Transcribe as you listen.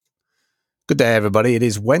Good day, everybody. It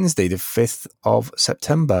is Wednesday, the 5th of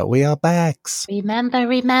September. We are back. Remember,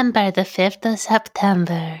 the 5th of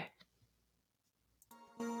September.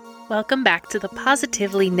 Welcome back to the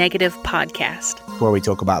Positively Negative podcast, where we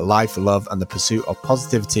talk about life, love, and the pursuit of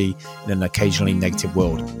positivity in an occasionally negative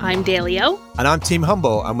world. I'm Dalio. And I'm Team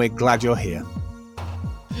Humble, and we're glad you're here.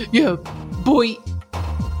 Yeah, boy.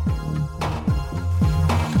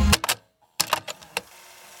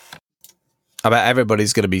 I bet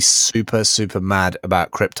everybody's going to be super, super mad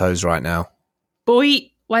about cryptos right now.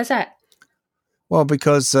 Boy, why's that? Well,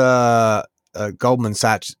 because Goldman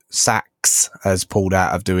Sachs has pulled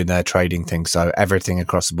out of doing their trading thing, so everything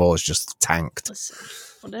across the board is just tanked. Listen,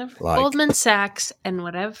 whatever Goldman Sachs and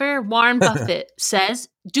whatever Warren Buffett says,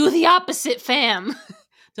 do the opposite, fam.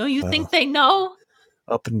 Don't you think they know?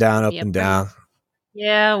 Up and down, up and down.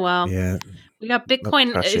 Yeah, well, yeah. We got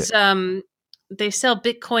Bitcoin they sell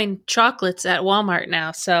Bitcoin chocolates at Walmart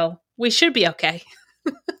now, so we should be okay.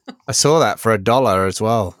 I saw that for $1 as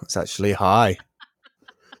well. It's actually high.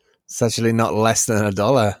 It's actually not less than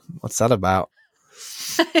 $1. What's that about?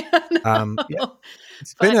 Yeah.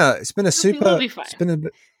 It's been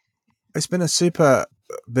a super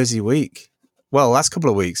busy week. Well, last couple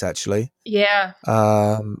of weeks actually. Yeah.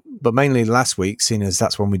 But mainly last week, seeing as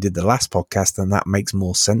that's when we did the last podcast, and that makes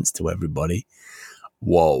more sense to everybody.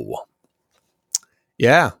 Whoa.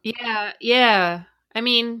 Yeah. Yeah. I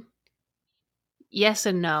mean, yes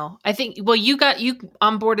and no. I think, well, you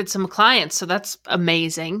onboarded some clients, so that's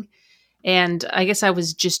amazing. And I guess I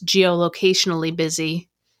was just geolocationally busy,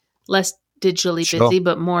 less digitally busy,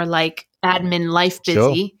 but more like admin life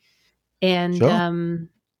busy. And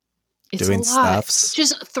it's doing a lot. Stuffs.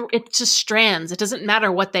 It's just strands. It doesn't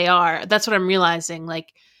matter what they are. That's what I'm realizing.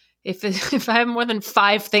 Like if I have more than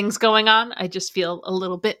 5 things going on, I just feel a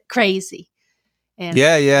little bit crazy. And no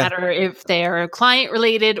matter if they are client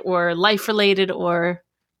related or life related or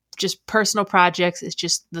just personal projects, it's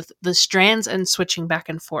just the strands and switching back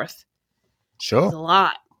and forth. Sure. It's a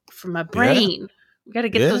lot for my brain. We got to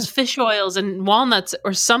get those fish oils and walnuts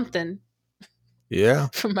or something. Yeah.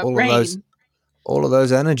 From my brain. All of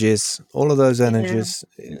those energies. They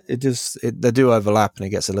do overlap, and it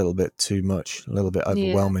gets a little bit too much, a little bit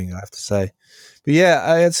overwhelming, I have to say. But yeah,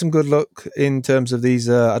 I had some good luck in terms of these.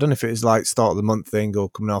 I don't know if it was like start of the month thing or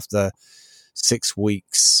coming off the 6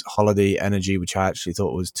 weeks holiday energy, which I actually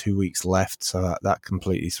thought was 2 weeks left. So that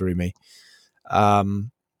completely threw me. But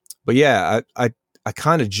yeah, I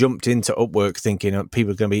kind of jumped into Upwork thinking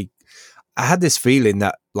people are going to be. I had this feeling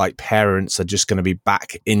that like parents are just going to be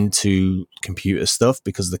back into computer stuff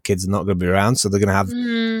because the kids are not going to be around. So they're going to have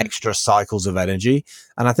extra cycles of energy.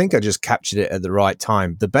 And I think I just captured it at the right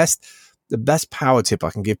time. The best power tip I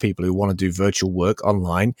can give people who want to do virtual work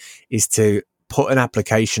online is to put an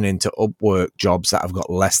application into Upwork jobs that have got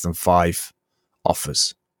less than 5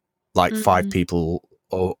 offers, like 5 people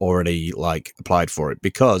already like applied for it,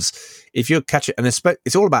 because if you're catching, and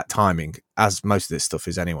it's all about timing, as most of this stuff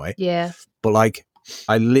is anyway. Yeah. But like,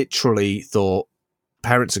 I literally thought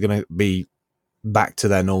parents are going to be back to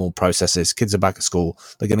their normal processes. Kids are back at school.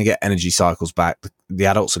 They're going to get energy cycles back. The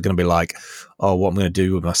adults are going to be like, oh, what am I going to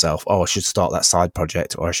do with myself? Oh, I should start that side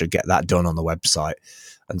project, or I should get that done on the website.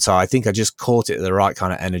 And so I think I just caught it at the right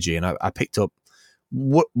kind of energy, and I picked up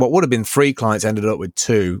what would have been 3 clients, ended up with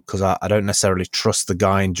 2, because I don't necessarily trust the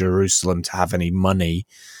guy in Jerusalem to have any money.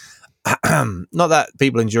 Not that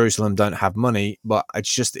people in Jerusalem don't have money, but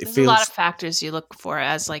it's just There's a lot of factors you look for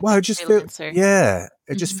as like it just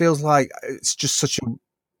just feels like it's just such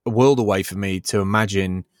a world away for me to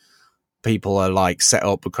imagine people are like set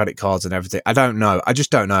up with credit cards and everything. I don't know. I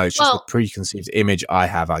just don't know. It's just a preconceived image I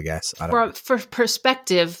have, I guess. For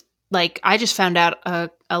perspective, like I just found out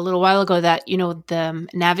a little while ago that, the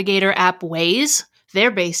navigator app Waze, they're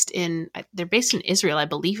based in Israel. I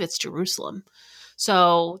believe it's Jerusalem.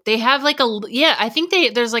 So they have like I think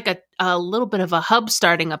there's like a little bit of a hub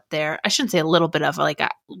starting up there. I shouldn't say a little bit of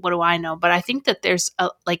what do I know? But I think that there's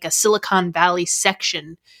a Silicon Valley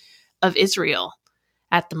section of Israel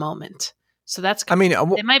at the moment. So that's,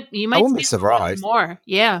 you might be surprised more.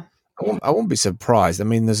 Yeah. I won't be surprised. I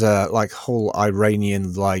mean, there's a like whole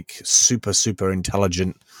Iranian, like super, super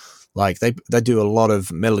intelligent, like they do a lot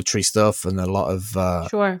of military stuff and a lot of,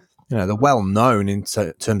 sure. They're well known in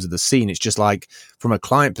terms of the scene. It's just like from a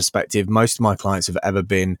client perspective, most of my clients have ever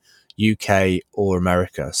been UK or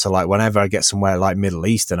America. So like whenever I get somewhere like Middle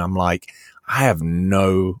Eastern, I'm like, I have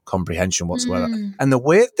no comprehension whatsoever. And the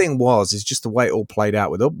weird thing is just the way it all played out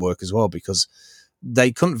with Upwork as well, because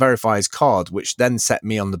they couldn't verify his card, which then set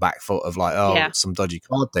me on the back foot of like, some dodgy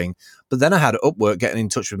card thing. But then I had Upwork getting in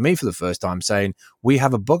touch with me for the first time saying, we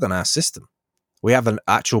have a bug on our system. We have an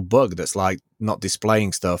actual bug that's like not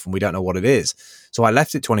displaying stuff and we don't know what it is. So I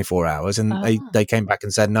left it 24 hours and they came back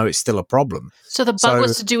and said, no, it's still a problem. So the bug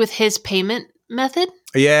was to do with his payment method?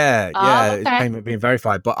 Yeah. His payment being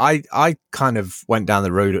verified. But I kind of went down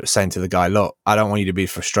the road saying to the guy, look, I don't want you to be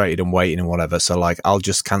frustrated and waiting and whatever. So like, I'll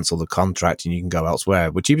just cancel the contract and you can go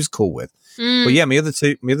elsewhere, which he was cool with. But yeah, my other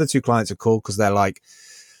two clients are cool because they're like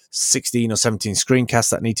 16 or 17 screencasts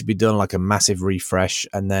that need to be done, like a massive refresh.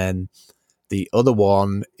 And then the other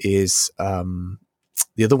one is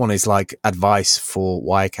like advice for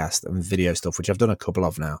Wirecast and video stuff, which I've done a couple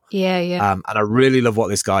of now. Yeah. And I really love what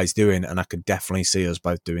this guy's doing, and I could definitely see us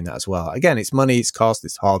both doing that as well. Again, it's money, it's cost,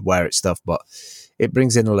 it's hardware, it's stuff, but it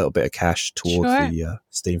brings in a little bit of cash towards the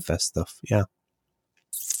Steamfest stuff. Yeah.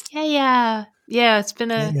 Yeah. It's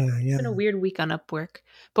been a weird week on Upwork,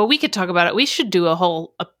 but we could talk about it. We should do a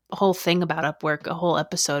whole thing about Upwork, a whole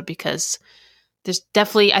episode, because there's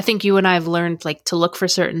definitely, I think you and I have learned like to look for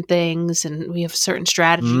certain things, and we have certain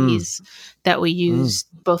strategies that we use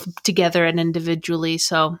both together and individually.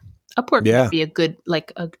 So Upwork would be a good,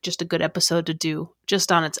 like just a good episode to do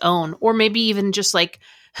just on its own, or maybe even just like,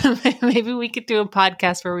 maybe we could do a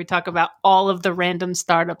podcast where we talk about all of the random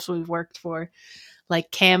startups we've worked for, like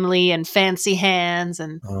Camly and Fancy Hands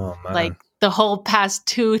and like the whole past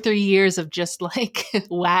 2-3 years of just like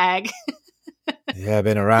WAG. Yeah,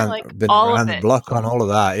 been around the block on all of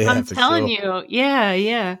that. Yeah, I'm telling you.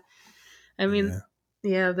 Yeah. I mean,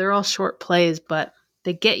 they're all short plays, but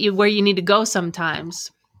they get you where you need to go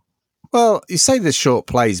sometimes. Well, you say there's short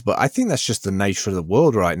plays, but I think that's just the nature of the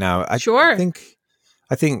world right now. I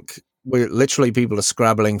think we're literally, people are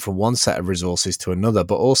scrabbling from one set of resources to another,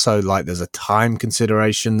 but also like there's a time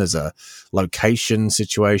consideration, there's a location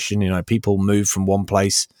situation. You know, people move from one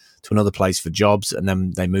place to another place for jobs, and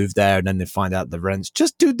then they move there, and then they find out the rent's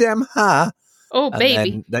just too damn high. Oh,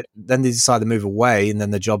 baby. Then they decide to move away, and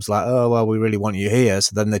then the job's like, oh, well, we really want you here.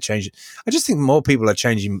 So then they change it. I just think more people are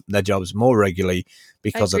changing their jobs more regularly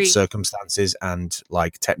because of circumstances and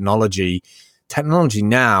like technology. Technology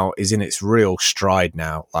now is in its real stride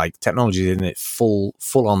now. Like technology is in its full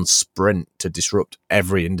on sprint to disrupt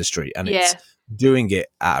every industry, and it's doing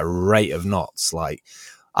it at a rate of knots. Like,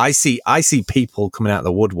 I see people coming out of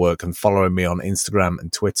the woodwork and following me on Instagram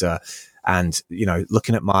and Twitter, and, you know,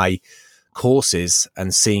 looking at my courses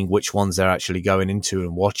and seeing which ones they're actually going into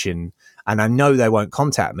and watching. And I know they won't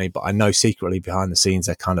contact me, but I know secretly behind the scenes,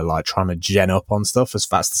 they're kind of like trying to gen up on stuff as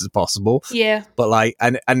fast as possible. Yeah. But like,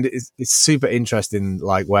 and it's super interesting,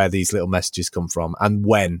 like where these little messages come from and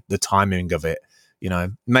when the timing of it, you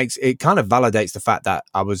know, makes it kind of validates the fact that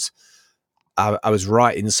I was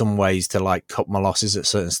right in some ways to like cut my losses at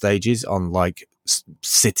certain stages on like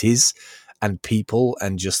cities and people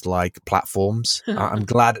and just like platforms. I'm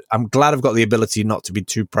glad I've got the ability not to be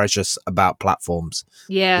too precious about platforms.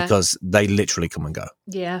 Yeah. Because they literally come and go.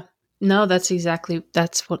 Yeah. No, that's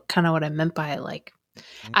what I meant by it. Like,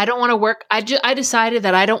 I don't want to work. I decided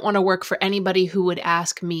that I don't want to work for anybody who would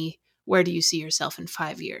ask me, where do you see yourself in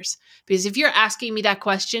 5 years? Because if you're asking me that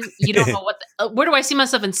question, you don't know where do I see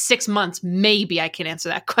myself in 6 months? Maybe I can answer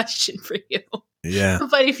that question for you. Yeah.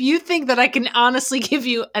 But if you think that I can honestly give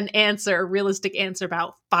you an answer, a realistic answer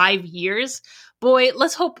about 5 years, boy,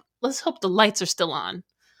 let's hope the lights are still on.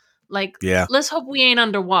 Like, let's hope we ain't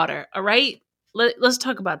underwater. All right. Let's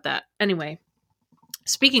talk about that. Anyway,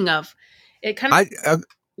 speaking of, it kind of.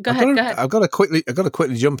 Go ahead. I've got to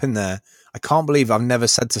quickly jump in there. I can't believe I've never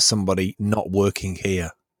said to somebody not working here.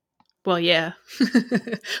 Well, yeah.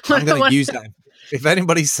 I'm going to use that. If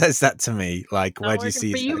anybody says that to me, like, where do you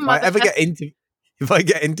see it? If I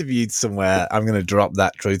get interviewed somewhere, I'm going to drop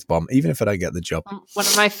that truth bomb, even if I don't get the job. One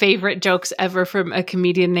of my favorite jokes ever from a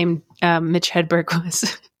comedian named Mitch Hedberg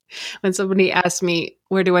was when somebody asked me,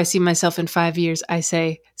 where do I see myself in 5 years? I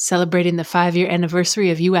say, celebrating the 5-year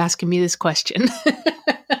anniversary of you asking me this question.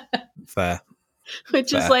 Fair.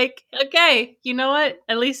 Which is like, okay, you know what?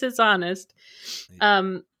 At least it's honest.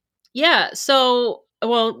 So,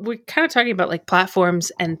 well, we're kind of talking about like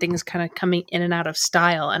platforms and things kind of coming in and out of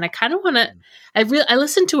style. And I kind of want to, I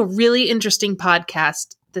listened to a really interesting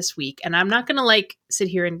podcast this week, and I'm not going to like sit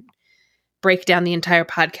here and break down the entire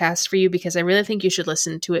podcast for you because I really think you should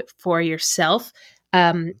listen to it for yourself.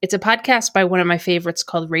 It's a podcast by one of my favorites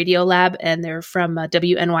called Radiolab, and they're from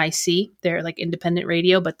WNYC. They're like independent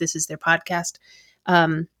radio, but this is their podcast.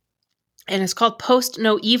 And it's called Post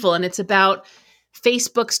No Evil, and it's about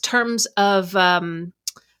Facebook's terms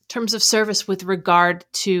of service with regard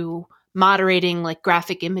to moderating like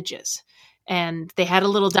graphic images. And they had a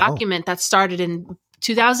little document that started in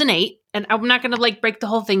 2008, and I'm not going to like break the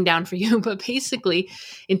whole thing down for you, but basically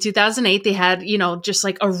in 2008, they had, just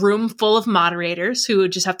like a room full of moderators who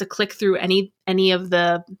would just have to click through any of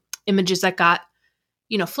the images that got,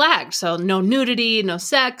 flagged. So no nudity, no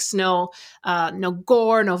sex, no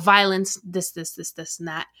gore, no violence, this, and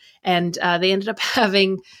that. And they ended up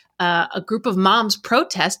having a group of moms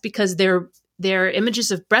protest because their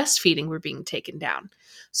images of breastfeeding were being taken down.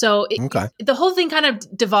 So the whole thing kind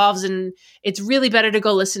of devolves, and it's really better to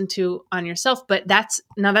go listen to on yourself. But that's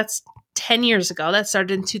 10 years ago. That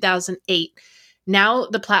started in 2008. Now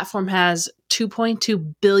the platform has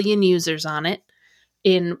 2.2 billion users on it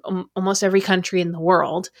in almost every country in the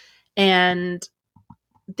world. And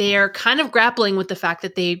they are kind of grappling with the fact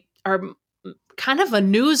that they are kind of a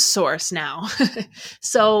news source now.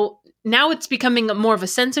 So now it's becoming more of a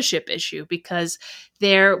censorship issue because do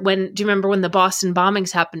you remember when the Boston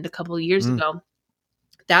bombings happened a couple of years ago?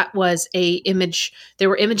 That was there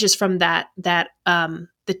were images from that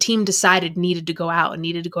the team decided needed to go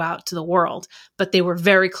out to the world, but they were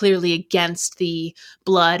very clearly against the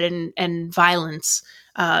blood and violence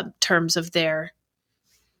terms of their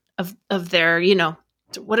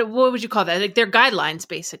what would you call that? Like their guidelines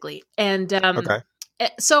basically. And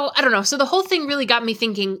so I don't know. So the whole thing really got me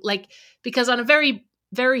thinking, like, because on a very,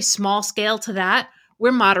 very small scale to that,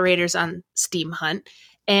 we're moderators on Steam Hunt,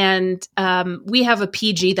 and we have a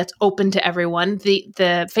PG that's open to everyone. The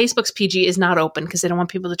Facebook's PG is not open because they don't want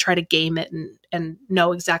people to try to game it and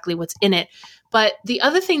know exactly what's in it. But the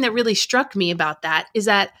other thing that really struck me about that is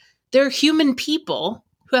that they're human people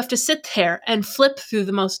who have to sit there and flip through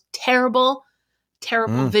the most terrible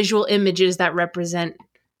visual images that represent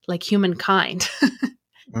like humankind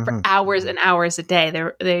for hours and hours a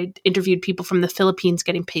day. They interviewed people from the Philippines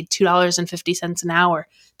getting paid $2.50 an hour.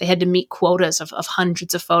 They had to meet quotas of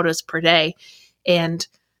hundreds of photos per day. And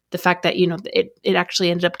the fact that, it actually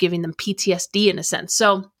ended up giving them PTSD in a sense.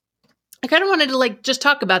 So I kind of wanted to like just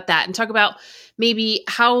talk about that and talk about maybe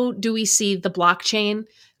how do we see the blockchain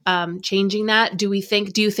changing that? Do you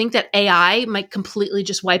think that AI might completely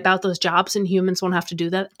just wipe out those jobs and humans won't have to do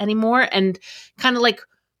that anymore? And kind of like,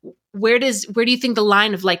 where do you think the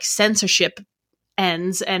line of like censorship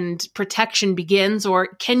ends and protection begins? Or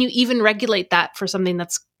can you even regulate that for something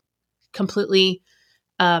that's completely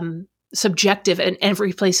subjective in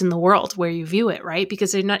every place in the world where you view it, right?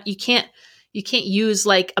 Because you can't use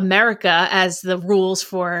like America as the rules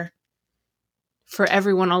for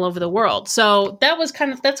everyone all over the world. So that's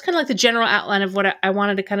kind of like the general outline of what I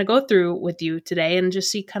wanted to kind of go through with you today and just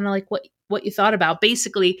see kind of like what you thought about.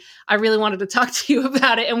 Basically, I really wanted to talk to you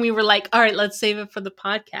about it, and we were like, all right, let's save it for the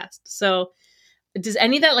podcast. So does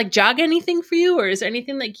any of that like jog anything for you, or is there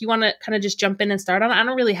anything like you want to kind of just jump in and start on? I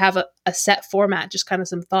don't really have a set format, just kind of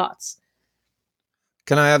some thoughts.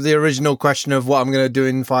 Can I have the original question of what I'm going to do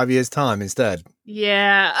in 5 years' time instead?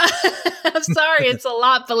 Yeah. I'm sorry, it's a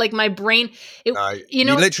lot, but like my brain, you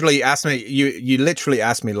literally asked me. You literally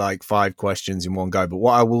asked me like 5 questions in one go. But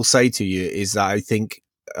what I will say to you is that I think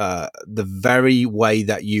the very way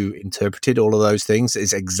that you interpreted all of those things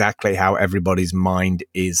is exactly how everybody's mind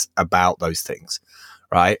is about those things,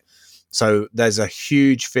 right? So there's a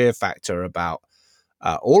huge fear factor about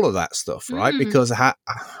all of that stuff, right? Because how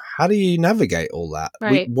do you navigate all that?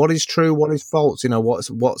 Right. What is true? What is false?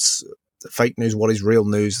 What's fake news? What is real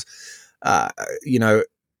news?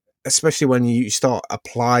 Especially when you start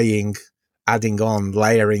adding on,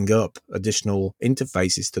 layering up additional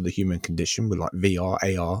interfaces to the human condition with like VR,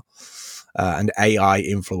 AR, and AI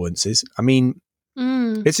influences. I mean,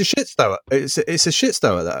 it's a shitstorm. It's a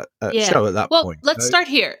shitstorm at that show at that point. Well, let's start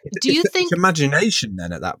here. Do you think it's imagination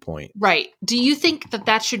then at that point? Right. Do you think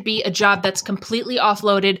that should be a job that's completely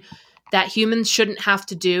offloaded, that humans shouldn't have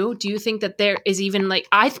to do? Do you think that there is even like,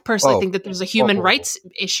 I personally think that there's a human rights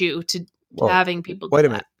issue to having people do that? Wait a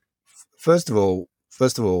minute. First of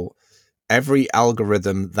all, every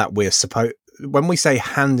algorithm that when we say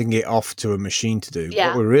handing it off to a machine to do,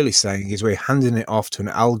 what we're really saying is we're handing it off to an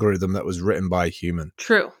algorithm that was written by a human.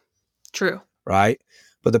 True. Right?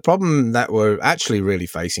 But the problem that we're actually really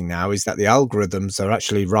facing now is that the algorithms are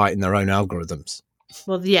actually writing their own algorithms.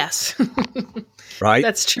 Well, yes. Right?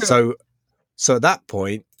 That's true. So at that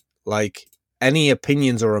point, like any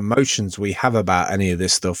opinions or emotions we have about any of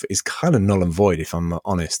this stuff is kind of null and void, if I'm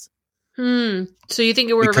honest. So you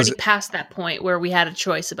think we're already past that point where we had a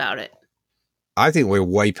choice about it? I think we're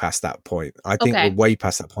way past that point. I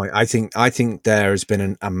think there has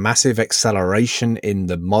been a massive acceleration in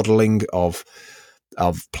the modeling of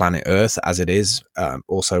planet Earth as it is.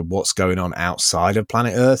 Also, what's going on outside of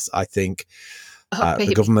planet Earth. I think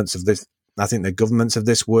the governments of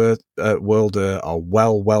this world are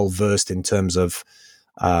well versed in terms of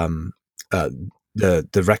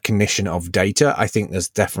the recognition of data. I think there's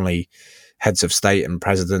definitely heads of state and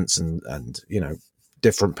presidents and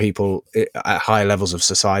different people at high levels of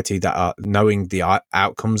society that are knowing the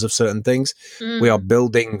outcomes of certain things. We are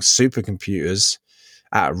building supercomputers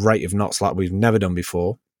at a rate of knots like we've never done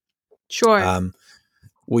before. Sure.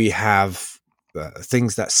 We have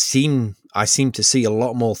things that I seem to see a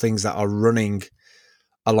lot more things that are running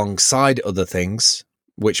alongside other things,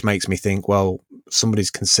 which makes me think, well, somebody's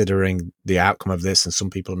considering the outcome of this and some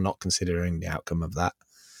people are not considering the outcome of that.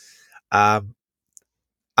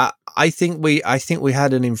 I think we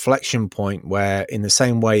had an inflection point where, in the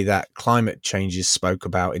same way that climate changes spoke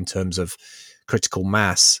about in terms of critical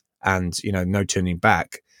mass and, no turning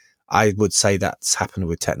back, I would say that's happened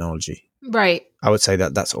with technology. Right. I would say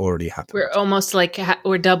that that's already happened. We're almost like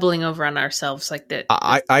we're doubling over on ourselves like that.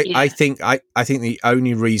 I think the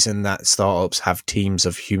only reason that startups have teams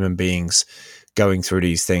of human beings going through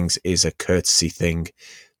these things is a courtesy thing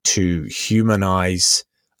to humanize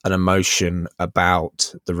an emotion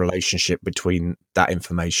about the relationship between that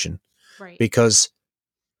information. Right. Because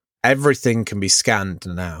everything can be scanned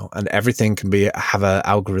now and everything can have an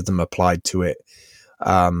algorithm applied to it.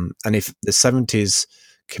 And if the 70s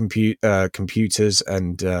computers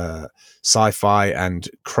and sci-fi and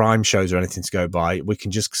crime shows or anything to go by, we can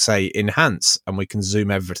just say enhance and we can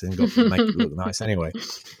zoom everything up and make it look nice anyway.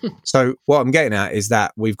 So what I'm getting at is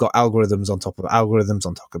that we've got algorithms on top of algorithms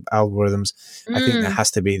on top of algorithms. I think there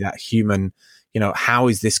has to be that human, how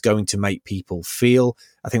is this going to make people feel?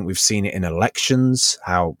 I think we've seen it in elections,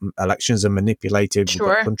 how elections are manipulated. Sure.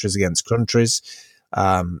 We've got countries against countries.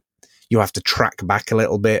 You have to track back a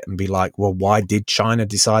little bit and be like, well, why did China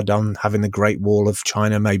decide on having the Great Wall of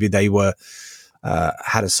China? Maybe they were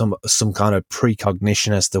had some kind of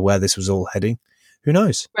precognition as to where this was all heading. Who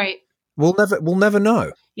knows? Right. We'll never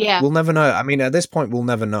know. Yeah. We'll never know. I mean, at this point, we'll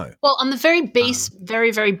never know. Well, on the very base,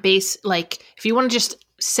 very, very base, like if you want to just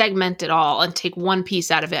segment it all and take one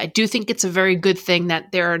piece out of it, I do think it's a very good thing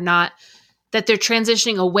that they're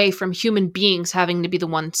transitioning away from human beings having to be the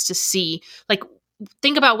ones to see, like,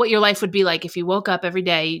 think about what your life would be like if you woke up every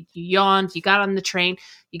day, you yawned, you got on the train,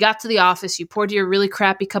 you got to the office, you poured your really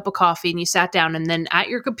crappy cup of coffee and you sat down, and then at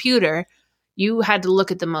your computer, you had to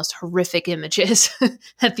look at the most horrific images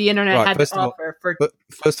that the internet had to offer.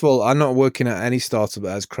 First of all, I'm not working at any startup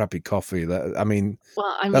that has crappy coffee.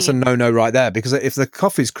 That's a no-no right there, because if the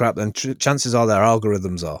coffee's crap, then chances are their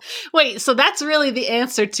algorithms are. Wait, so that's really the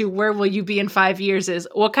answer to where will you be in 5 years is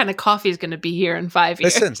what kind of coffee is going to be here in 5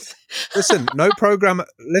 years? Listen, no pro programmer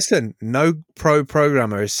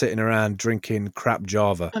is sitting around drinking crap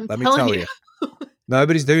Java. Let me tell you.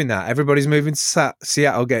 Nobody's doing that. Everybody's moving to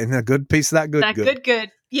Seattle, getting a good piece of that good.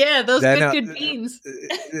 Yeah, those good beans.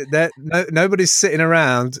 Nobody's sitting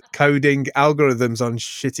around coding algorithms on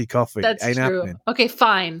shitty coffee. That's Ain't true. happening. Okay,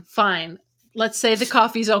 fine. Let's say the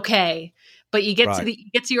coffee's okay, but you get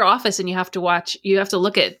to your office and you have to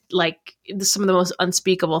look at like some of the most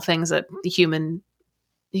unspeakable things that the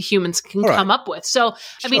humans can come up with. So,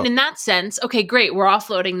 I mean, in that sense, okay, great. We're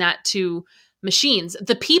offloading that to machines.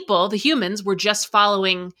 The humans were just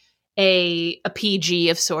following a PG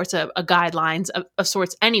of sorts, a guidelines of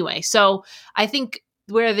sorts anyway. So I think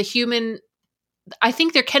there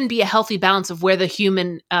can be a healthy balance of where the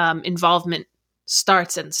human involvement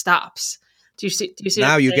starts and stops. Do you see?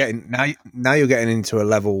 Now you're getting into a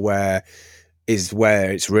level where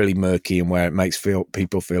it's really murky and where it makes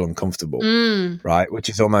people feel uncomfortable, right? Which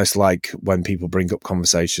is almost like when people bring up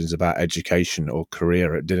conversations about education or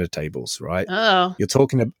career at dinner tables, right? Oh, you're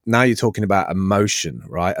talking about emotion,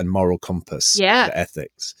 right, and moral compass,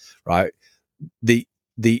 ethics, right? The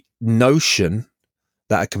notion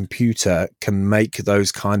that a computer can make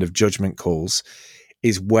those kind of judgment calls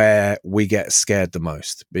is where we get scared the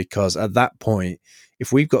most, because at that point,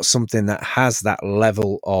 if we've got something that has that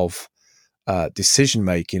level of decision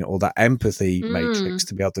making or that empathy matrix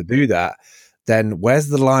to be able to do that, then where's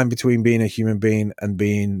the line between being a human being and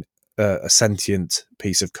being a sentient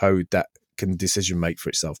piece of code that can decision make for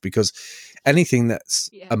itself? Because anything that's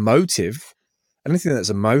emotive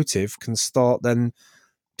can start then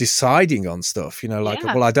deciding on stuff,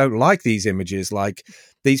 well, I don't like these images, like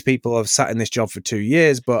these people have sat in this job for 2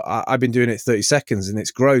 years, but I've been doing it 30 seconds and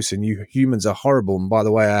it's gross and you humans are horrible, and by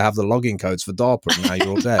the way, I have the login codes for DARPA and now you're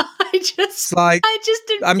all dead. I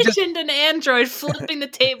just envisioned an android flipping the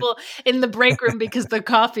table in the break room because the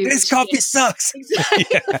coffee this coffee sucks. Exactly.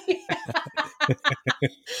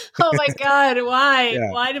 Oh my God,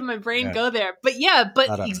 why did my brain go there? But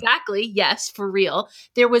exactly, yes, for real.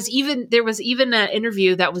 There was even an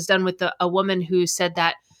interview that was done with a woman who said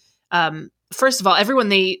that first of all, everyone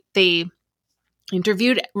they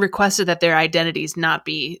interviewed requested that their identities not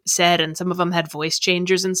be said, and some of them had voice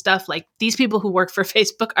changers and stuff. Like, these people who work for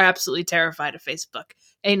Facebook are absolutely terrified of Facebook.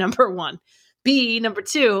 A, number one. B, number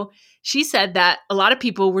two, she said that a lot of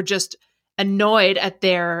people were just annoyed at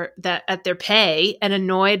their pay and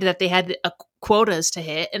annoyed that they had quotas to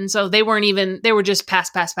hit, and so they were just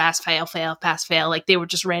pass, fail, pass, fail. Like, they were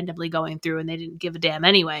just randomly going through, and they didn't give a damn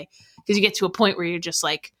anyway, because you get to a point where you're just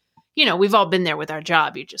like, you know, we've all been there with our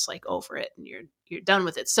job. You're just like over it, and you're done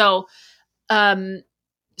with it. So,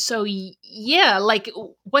 yeah, like,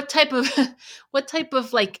 what type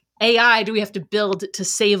of like AI do we have to build to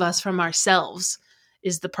save us from ourselves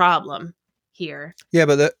is the problem here. Yeah,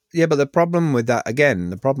 but the problem with that,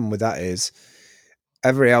 again, is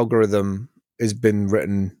every algorithm has been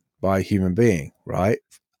written by a human being, right?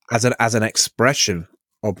 As an expression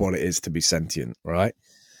of what it is to be sentient, right?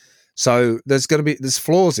 So there's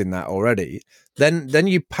flaws in that already. Then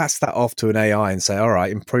you pass that off to an AI and say, all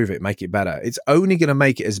right, improve it, make it better. It's only going to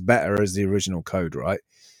make it as better as the original code, right?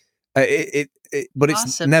 But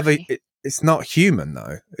it's never. It's not human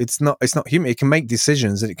though. It's not human. It can make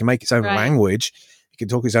decisions and it can make its own language. It can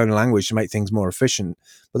talk its own language to make things more efficient.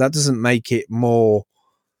 But that doesn't make it more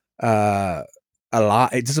alive.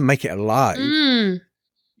 It doesn't make it alive.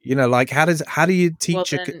 You know, like how do you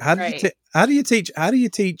teach how do you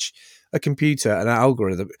teach a computer an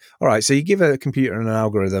algorithm? All right, so you give a computer an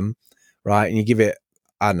algorithm, right, and you give it,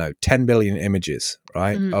 I don't know, 10 billion images,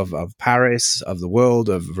 right, of Paris, of the world,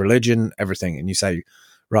 of religion, everything, and you say,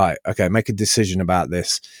 right, okay, make a decision about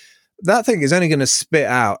this. That thing is only going to spit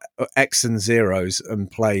out X and zeros and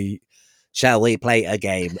play. Shall we play a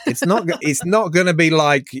game? It's not going to be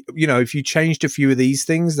like, you know, if you changed a few of these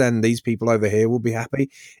things, then these people over here will be happy.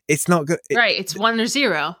 It's not good. Right. It's 1 or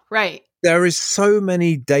 0. Right. There is so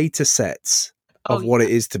many data sets of what it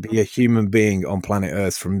is to be a human being on planet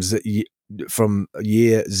Earth from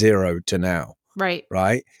year 0 to now. Right.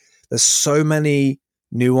 Right. There's so many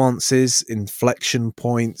nuances, inflection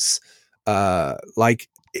points, there's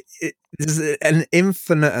an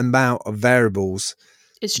infinite amount of variables.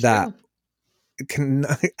 It's that true.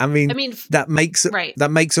 That makes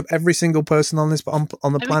up every single person on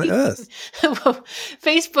the planet Earth. Well,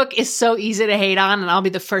 Facebook is so easy to hate on, and I'll be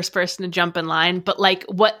the first person to jump in line. But like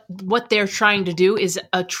what they're trying to do is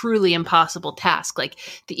a truly impossible task. Like,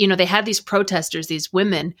 you know, they had these protesters, these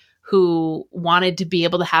women who wanted to be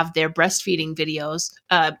able to have their breastfeeding videos,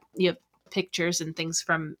 pictures and things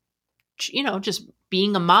from, you know, just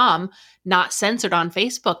being a mom not censored on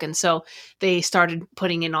Facebook. And so they started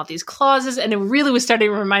putting in all these clauses, and it really was starting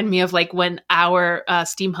to remind me of like when our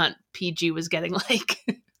Steam Hunt PG was getting like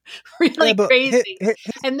really crazy.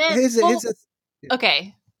 And then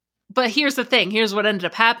okay. But here's the thing. Here's what ended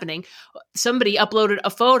up happening. Somebody uploaded a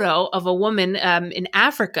photo of a woman in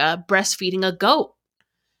Africa breastfeeding a goat.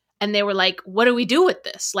 And they were like, what do we do with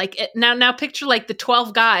this? Like, now picture like the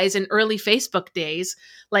 12 guys in early Facebook days,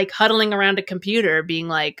 like huddling around a computer being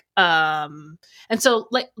like, and so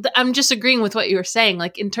like, I'm just agreeing with what you were saying,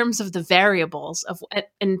 like in terms of the variables of, and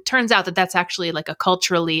it turns out that that's actually like a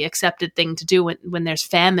culturally accepted thing to do when there's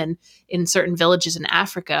famine in certain villages in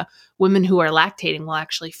Africa. Women who are lactating will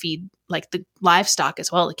actually feed like the livestock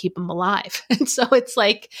as well to keep them alive. And so it's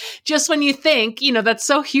like, just when you think, you know, that's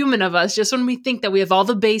so human of us, just when we think that we have all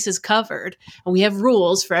the bases covered and we have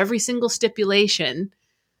rules for every single stipulation,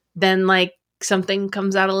 then like something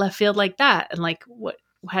comes out of left field like that. And like, what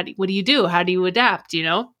do you do? How do you adapt? You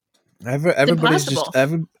know, everybody's just,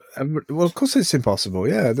 well, of course it's impossible.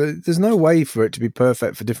 Yeah. There's no way for it to be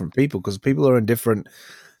perfect for different people, because people are in different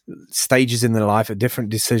stages in their life, at different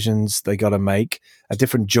decisions they got to make at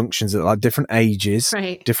different junctions, at like different ages,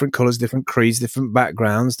 right, different colors, different creeds, different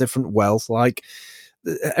backgrounds, different wealth. Like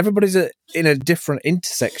everybody's in a different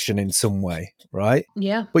intersection in some way, right?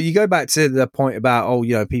 Yeah. But you go back to the point about, oh,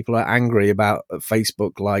 you know, people are angry about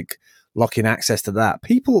Facebook like locking access to that.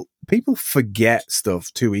 People forget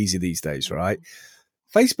stuff too easy these days, right?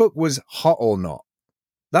 Facebook was Hot or Not.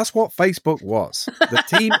 That's what Facebook was. The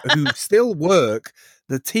team who still work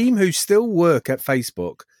at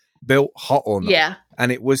Facebook built Hot or Not. Yeah.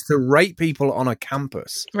 And it was to rate people on a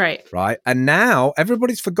campus. Right. Right. And now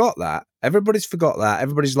everybody's forgot that. Everybody's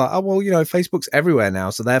like, oh, well, you know, Facebook's everywhere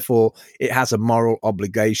now. So therefore it has a moral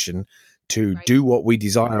obligation to do what we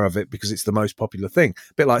desire of it because it's the most popular thing.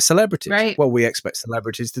 A bit like celebrities. Right. Well, we expect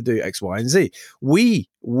celebrities to do X, Y, and Z. We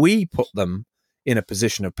put them in a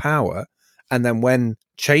position of power. And then when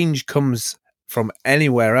change comes from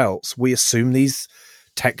anywhere else, we assume these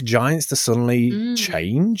tech giants to suddenly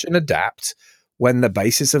change and adapt when the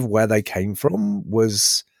basis of where they came from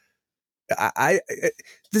was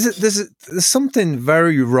there's something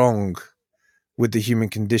very wrong with the human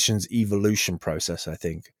condition's evolution process, I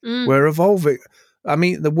think. Mm. We're evolving. I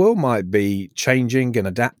mean, the world might be changing and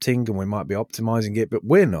adapting and we might be optimizing it, but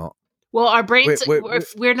we're not. Well, our brains,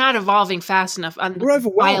 we're not evolving fast enough on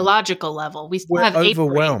the biological level. We still have ape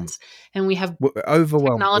brains, and we're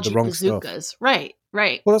overwhelmed technology with the wrong bazookas. stuff.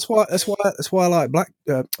 Right. Well, that's why I like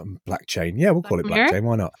blockchain. Yeah, we'll call it blockchain.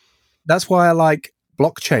 Why not? That's why I like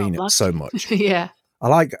blockchain so much. Yeah. I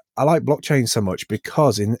like blockchain so much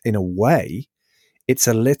because in a way, it's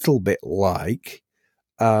a little bit like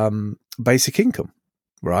basic income,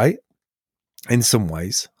 right? In some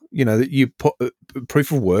ways, that you put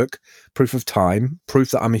proof of work, proof of time,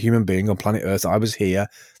 proof that I'm a human being on planet Earth. I was here.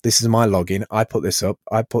 This is my login. I put this up.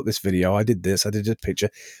 I put this video. I did this. I did a picture.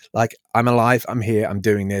 Like, I'm alive. I'm here. I'm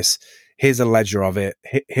doing this. Here's a ledger of it.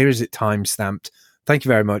 Here is it time stamped. Thank you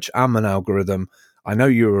very much. I'm an algorithm. I know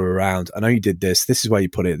you were around. I know you did this. This is where you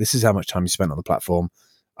put it. This is how much time you spent on the platform.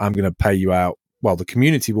 I'm going to pay you out. Well, the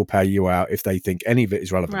community will pay you out if they think any of it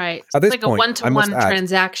is relevant. Right. At this it's like point, a one-to-one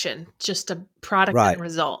transaction, just a product and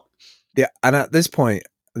result. Yeah, and at this point,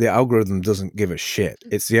 the algorithm doesn't give a shit.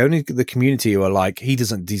 It's the community who are like, he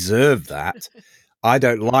doesn't deserve that. I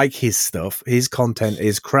don't like his stuff. His content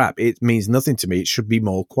is crap. It means nothing to me. It should be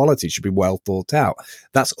more quality. It should be well thought out.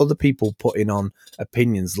 That's other people putting on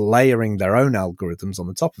opinions, layering their own algorithms on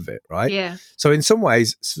the top of it, right? Yeah. So in some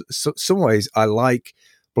ways, I like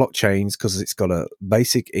blockchains because it's got a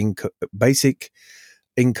basic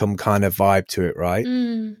income kind of vibe to it, right?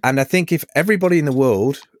 And I think if everybody in the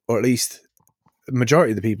world, or at least the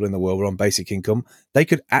majority of the people in the world, were on basic income, they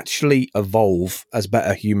could actually evolve as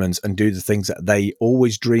better humans and do the things that they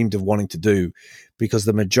always dreamed of wanting to do, because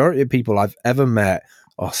the majority of people I've ever met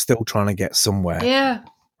are still trying to get somewhere. Yeah.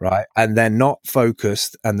 Right. And they're not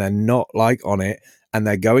focused and they're not on it, and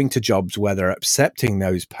they're going to jobs where they're accepting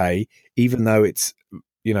those pay, even though it's,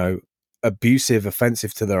 abusive,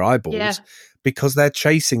 offensive to their eyeballs, because they're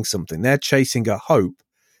chasing something. They're chasing a hope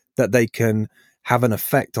that they can have an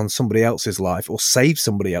effect on somebody else's life or save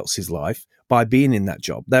somebody else's life by being in that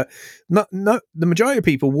job. The majority of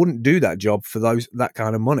people wouldn't do that job for that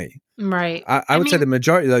kind of money. Right. I would say the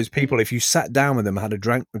majority of those people, if you sat down with them, had a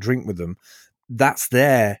drink with them, that's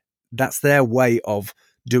their way of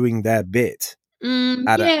doing their bit.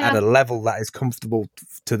 At a level that is comfortable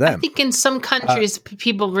to them. I think in some countries,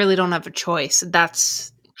 people really don't have a choice.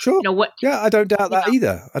 That's sure. Yeah, I don't doubt that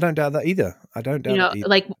either. I don't doubt that either.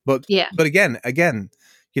 But again,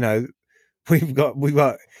 we've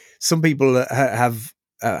got some people that have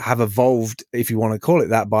evolved, if you want to call it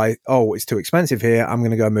that, by it's too expensive here. I'm going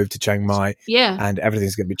to go move to Chiang Mai. Yeah, and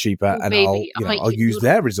everything's going to be cheaper, and I'll use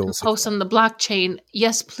their resources. Post on the blockchain,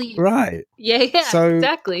 yes, please. Right. Yeah. So,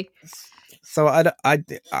 exactly. So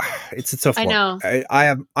it's a tough one. I know.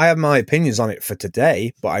 I have my opinions on it for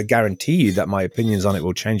today, but I guarantee you that my opinions on it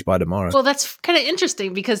will change by tomorrow. Well, that's kind of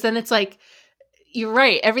interesting, because then it's like, you're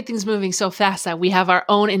right. Everything's moving so fast that we have our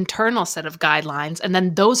own internal set of guidelines, and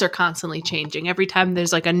then those are constantly changing. Every time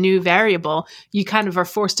there's like a new variable, you kind of are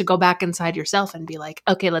forced to go back inside yourself and be like,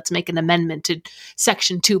 okay, let's make an amendment to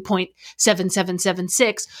section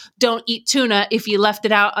 2.7776. Don't eat tuna if you left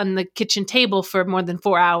it out on the kitchen table for more than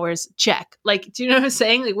 4 hours. Check. Like, do you know what I'm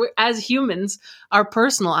saying? Like, as humans, our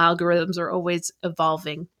personal algorithms are always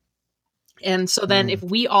evolving. And so then if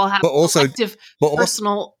we all have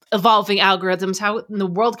personal evolving algorithms, how in the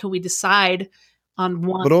world can we decide on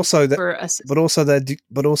one? But also, as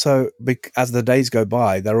the days go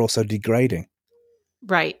by, they're also degrading.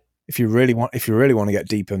 Right. If you really want to get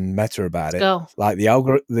deep and meta about it, like the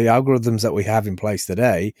algorithms that we have in place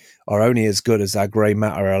today are only as good as our grey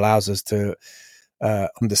matter allows us to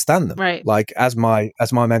understand them. Right. Like as my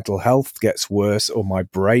mental health gets worse or my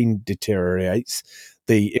brain deteriorates,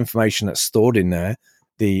 the information that's stored in there,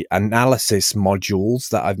 the analysis modules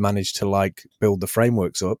that I've managed to build the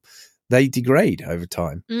frameworks up, they degrade over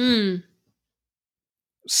time.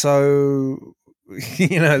 So,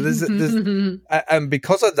 there's and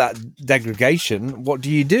because of that degradation, what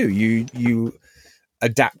do? You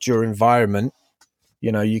adapt your environment.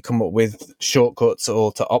 You come up with shortcuts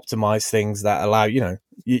or to optimize things that allow,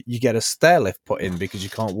 you get a stair lift put in because you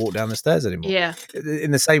can't walk down the stairs anymore. Yeah.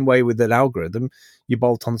 In the same way with an algorithm, you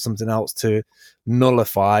bolt on something else to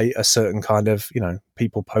nullify a certain kind of,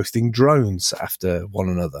 people posting drones after one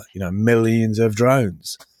another, millions of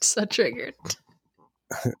drones. So triggered.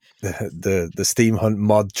 The Steam Hunt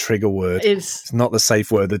mod trigger word. It's not the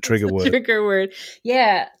safe word, the trigger word. Trigger word.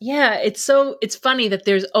 Yeah. It's funny that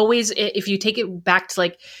there's always, if you take it back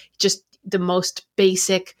to just the most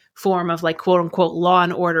basic form of quote unquote law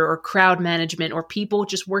and order or crowd management or people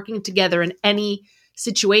just working together in any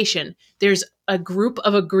situation. There's a group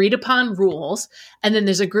of agreed upon rules, and then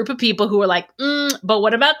there's a group of people who are like, but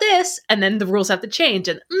what about this? And then the rules have to change.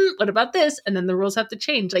 And what about this? And then the rules have to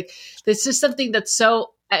change. Like, this is something that's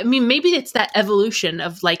so, I mean, maybe it's that evolution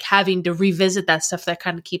of like having to revisit that stuff that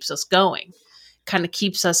kind of keeps us going, kind of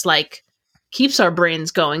keeps us like, keeps our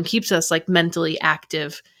brains going, keeps us like mentally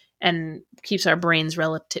active, and keeps our brains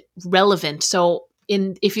relevant. So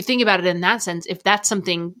if you think about it in that sense, if that's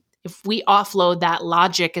something, if we offload that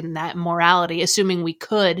logic and that morality, assuming we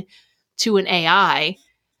could, to an AI,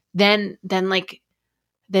 then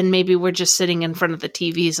maybe we're just sitting in front of the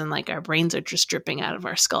TVs and like our brains are just dripping out of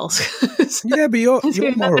our skulls. So, yeah, but your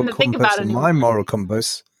moral compass and my moral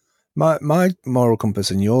compass, my moral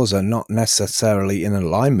compass and yours are not necessarily in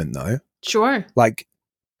alignment, though. Sure. Like,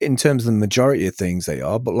 in terms of the majority of things they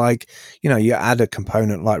are, but like, you add a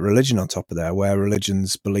component like religion on top of there, where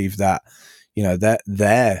religions believe that,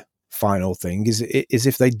 their final thing is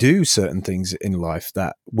if they do certain things in life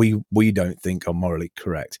that we don't think are morally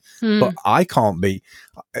correct. But I can't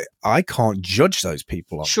judge those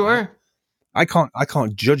people on sure that. I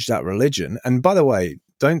can't judge that religion. And by the way,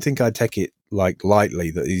 don't think I take it like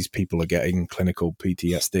lightly that these people are getting clinical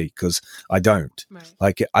PTSD, because I don't. Right.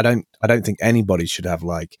 Like, I don't think anybody should have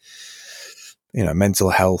like, mental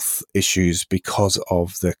health issues because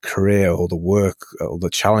of the career or the work or the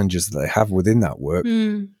challenges that they have within that work.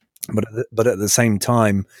 But at the same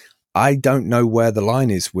time, I don't know where the line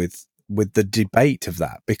is with the debate of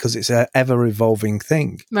that, because it's an ever evolving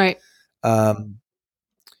thing. Right. And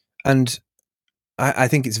I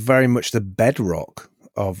think it's very much the bedrock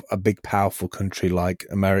of a big, powerful country like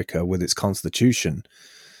America with its constitution,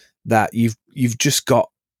 that you've just got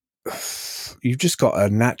a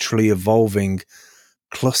naturally evolving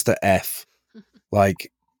cluster F,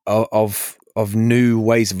 like of new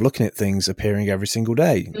ways of looking at things appearing every single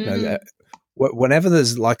day. Whenever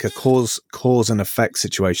there's like a cause and effect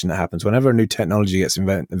situation that happens, whenever a new technology gets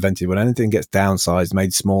invented, when anything gets downsized,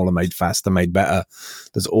 made smaller, made faster, made better,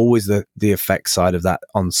 there's always the effect side of that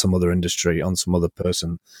on some other industry, on some other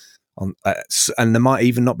person, and there might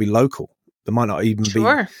even not be local. There might not even be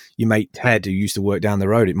your mate Ted who used to work down the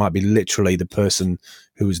road. It might be literally the person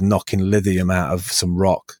who was knocking lithium out of some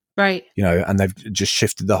rock, right? And they've just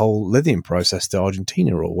shifted the whole lithium process to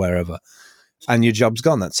Argentina or wherever. And your job's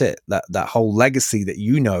gone. That's it. That whole legacy that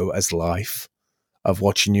as life of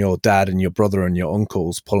watching your dad and your brother and your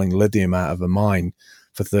uncles pulling lithium out of a mine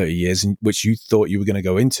for 30 years, which you thought you were going to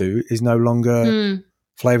go into, is no longer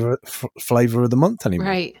flavor of the month anymore.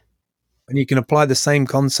 Right. And you can apply the same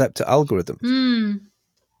concept to algorithms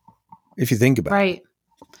if you think about it. Right.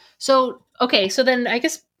 So, okay. So then I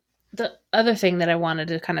guess the other thing that I wanted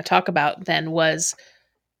to kind of talk about then was,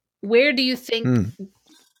 where do you think...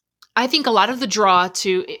 I think a lot of the draw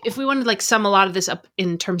to, if we wanted to like sum a lot of this up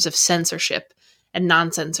in terms of censorship and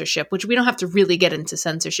non-censorship, which we don't have to really get into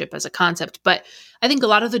censorship as a concept, but I think a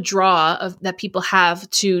lot of the draw that people have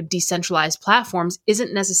to decentralized platforms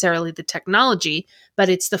isn't necessarily the technology, but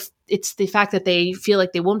it's the fact that they feel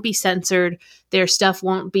like they won't be censored, their stuff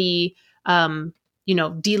won't be,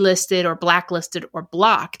 delisted or blacklisted or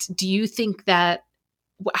blocked. Do you think that?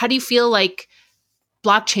 How do you feel like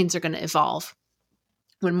blockchains are going to evolve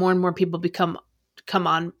when more and more people come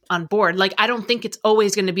on board? Like, I don't think it's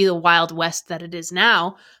always going to be the Wild West that it is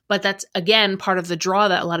now, but that's, again, part of the draw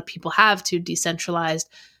that a lot of people have to decentralized,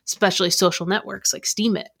 especially social networks like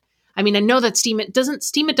Steemit. I mean, I know that Steemit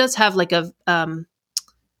does have like a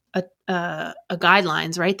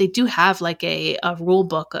guidelines, right? They do have like a rule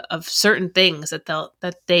book of certain things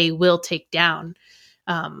that they will take down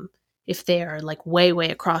if they are like way,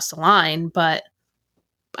 way across the line. But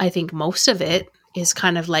I think most of it is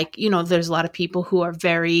kind of like, there's a lot of people who are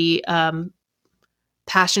very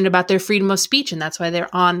passionate about their freedom of speech, and that's why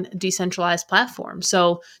they're on decentralized platforms.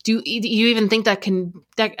 So do you even think what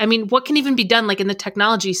can even be done? Like in the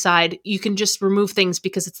technology side, you can just remove things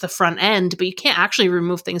because it's the front end, but you can't actually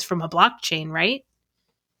remove things from a blockchain, right?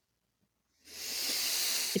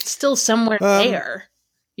 It's still somewhere there.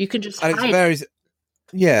 You can just hide it.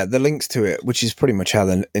 Yeah, the links to it, which is pretty much how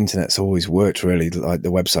the internet's always worked, really. Like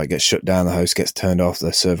the website gets shut down, the host gets turned off,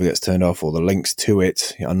 the server gets turned off, or the links to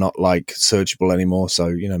it are not like searchable anymore. So,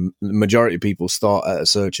 the majority of people start at a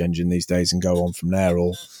search engine these days and go on from there,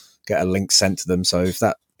 or get a link sent to them. So if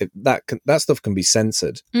that stuff can be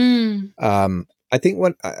censored, I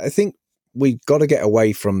think we've got to get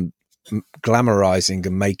away from glamorizing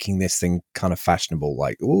and making this thing kind of fashionable,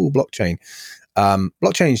 like, ooh, blockchain.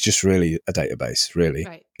 Blockchain is just really a database, really,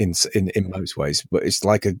 Right. in most ways. But it's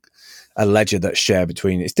like a ledger that's shared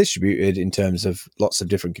between. It's distributed in terms of lots of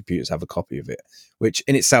different computers have a copy of it, which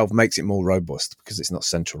in itself makes it more robust because it's not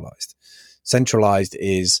centralized. Centralized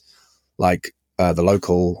is like the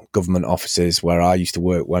local government offices where I used to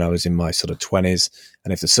work when I was in my sort of 20s.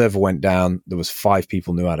 And if the server went down, there was 5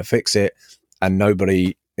 people knew how to fix it, and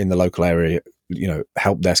nobody in the local area,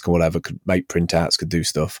 help desk or whatever, could make printouts, could do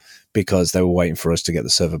stuff because they were waiting for us to get the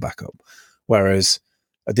server back up. Whereas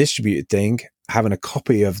a distributed thing, having a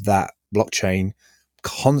copy of that blockchain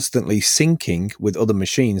constantly syncing with other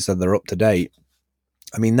machines so they're up to date,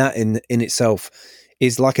 I mean, that in itself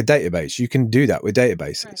is like a database. You can do that with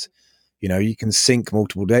databases. Right. You can sync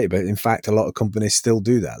multiple databases. In fact, a lot of companies still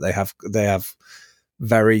do that. They have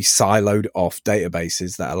very siloed off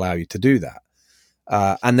databases that allow you to do that.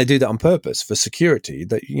 And they do that on purpose for security,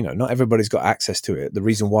 that, not everybody's got access to it. The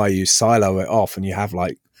reason why you silo it off and you have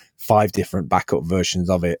like 5 different backup versions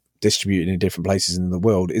of it distributed in different places in the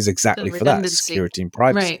world is exactly for that, security and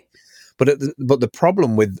privacy. Right. But the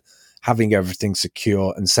problem with having everything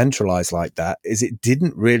secure and centralized like that is it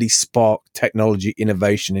didn't really spark technology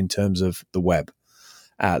innovation in terms of the web.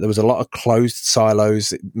 There was a lot of closed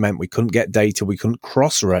silos. It meant we couldn't get data. We couldn't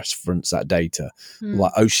cross-reference that data,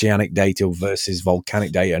 like oceanic data versus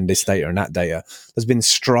volcanic data and this data and that data. There's been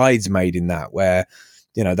strides made in that where,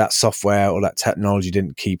 that software or that technology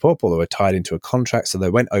didn't keep up, or they were tied into a contract. So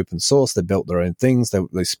they went open source. They built their own things.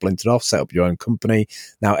 They splintered off, set up your own company.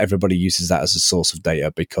 Now everybody uses that as a source of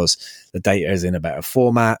data because the data is in a better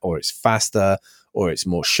format, or it's faster, or it's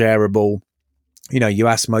more shareable. You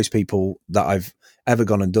ask most people that I've ever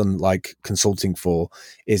gone and done like consulting for,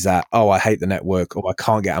 is that, I hate the network, or I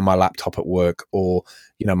can't get on my laptop at work, or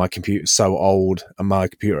my computer's so old and my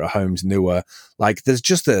computer at home's newer. Like there's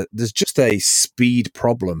just a speed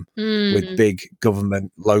problem with big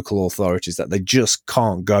government, local authorities, that they just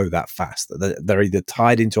can't go that fast. They're either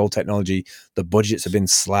tied into old technology, the budgets have been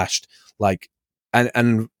slashed,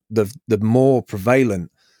 and the more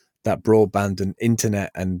prevalent that broadband and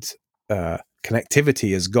internet and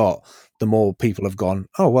connectivity has got, the more people have gone,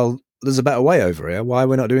 there's a better way over here. Why are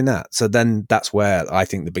we not doing that? So then that's where I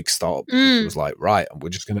think the big startup was like, right, we're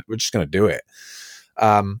just gonna do it.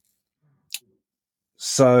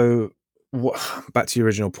 So back to your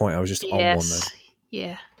original point, I was just on one there.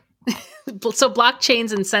 Yeah. So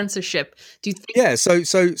blockchains and censorship. Do you think? Yeah.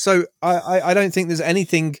 So I don't think there's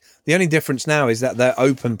anything. The only difference now is that they're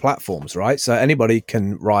open platforms, right? So anybody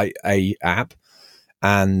can write a app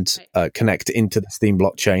and connect into the Steam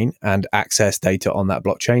blockchain and access data on that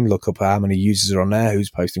blockchain, look up how many users are on there, who's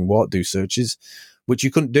posting what, do searches, which you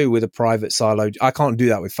couldn't do with a private silo. I can't do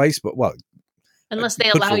that with Facebook. Well, unless they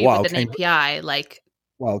allow you with an API, like.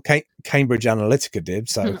 Well, Cambridge Analytica did,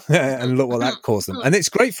 so and look what that caused them. And it's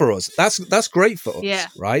great for us. That's great for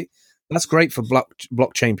us, right? That's great for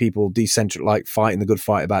blockchain people, fighting the good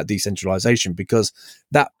fight about decentralization, because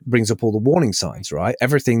that brings up all the warning signs, right?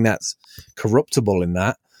 Everything that's corruptible in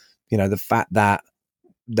that, the fact that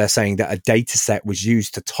they're saying that a data set was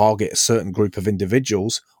used to target a certain group of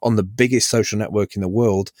individuals on the biggest social network in the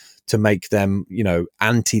world to make them,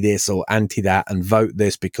 anti this or anti that and vote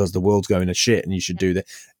this because the world's going to shit and you should do that.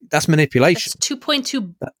 That's manipulation. That's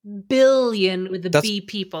 2.2 billion with the B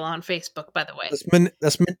people on Facebook, by the way.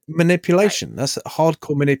 That's manipulation. Right. That's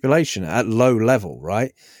hardcore manipulation at low level,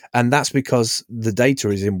 right? And that's because the data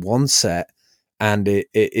is in one set and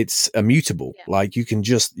it's immutable. Yeah. Like you can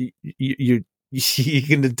just you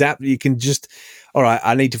can adapt. You can just, all right,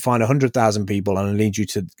 I need to find 100,000 people and I need you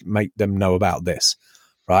to make them know about this.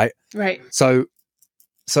 Right. So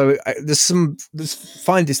there's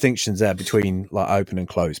fine distinctions there between like open and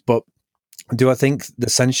closed. But do I think the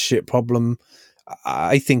censorship problem?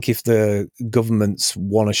 I think if the governments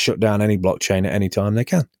want to shut down any blockchain at any time, they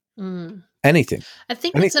can. Anything. I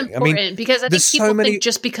think it's important because I think people think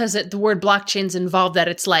just because the word blockchain's involved that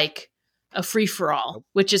it's like a free-for-all,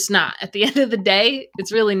 which is not. At the end of the day,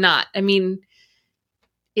 it's really not. I mean,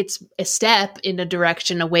 it's a step in a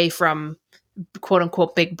direction away from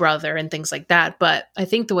quote-unquote Big Brother and things like that. But I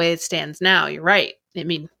think the way it stands now, you're right. I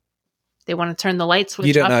mean, they want to turn the light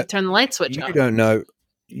switch off, turn the light switch off.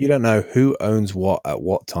 You don't know who owns what at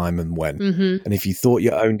what time and when. Mm-hmm. And if you thought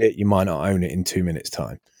you owned it, you might not own it in 2 minutes'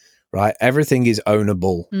 time. Right? Everything is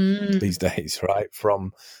ownable these days, right?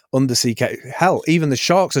 From undersea hell, even the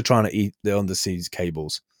sharks are trying to eat the undersea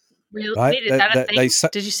cables. Really? Right? Wait, is that a thing?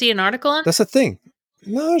 Did you see an article on? That's a thing.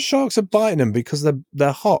 No, sharks are biting them because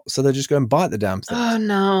they're hot, so they just go and bite the damn thing. Oh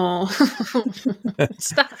no!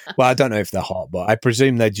 Stop. Well, I don't know if they're hot, but I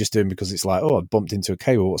presume they're just doing because it's like, oh, I bumped into a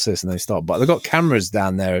cable. What's this? And they start. But they've got cameras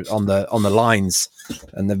down there on the lines,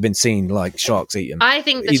 and they've been seeing like sharks eat them. I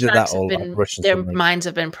think the sharks have been, their submarines. minds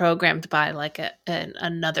have been programmed by like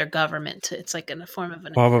another government. It's like in a form of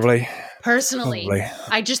Probably. Personally,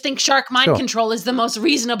 I just think shark mind control is the most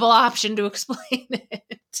reasonable option to explain it.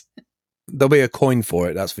 There'll be a coin for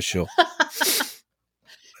it, that's for sure.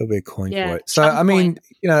 There'll be a coin for it. So, I mean,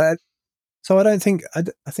 so I don't think,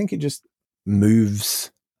 I think it just moves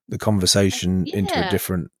the conversation into a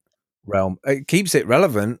different realm. It keeps it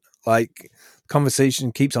relevant. Like,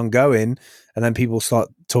 conversation keeps on going, and then people start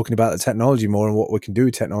talking about the technology more and what we can do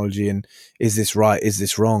with technology, and is this right? Is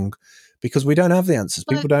this wrong? Because we don't have the answers.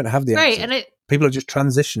 People don't have the answers. And people are just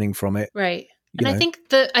transitioning from it. Right. And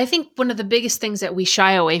I think one of the biggest things that we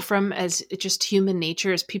shy away from as just human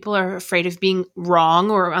nature is people are afraid of being wrong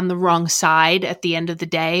or on the wrong side at the end of the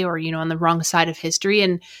day, or, on the wrong side of history.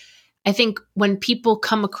 And I think when people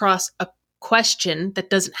come across a question that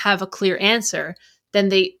doesn't have a clear answer, then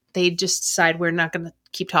they just decide we're not going to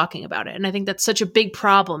keep talking about it. And I think that's such a big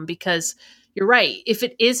problem, because you're right.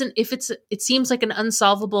 It seems like an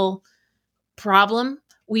unsolvable problem,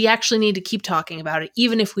 we actually need to keep talking about it,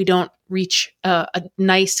 even if we don't reach a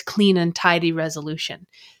nice, clean, and tidy resolution,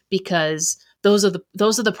 because those are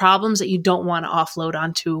the problems that you don't want to offload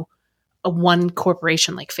onto a one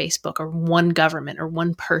corporation like Facebook or one government or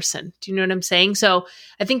one person. Do you know what I'm saying? So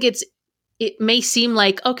I think it may seem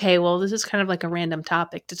like, okay, well, this is kind of like a random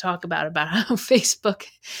topic to talk about how Facebook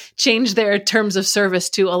changed their terms of service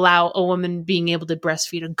to allow a woman being able to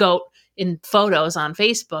breastfeed a goat in photos on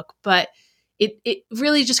Facebook, but it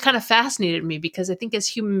really just kind of fascinated me, because I think as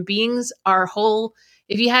human beings,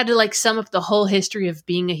 if you had to like sum up the whole history of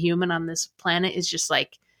being a human on this planet, is just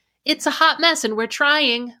like, it's a hot mess and we're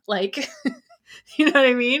trying, like, you know what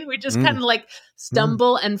I mean? We just kind of like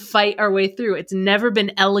stumble and fight our way through. It's never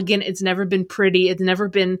been elegant. It's never been pretty. It's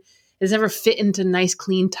never fit into nice,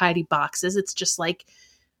 clean, tidy boxes. It's just like,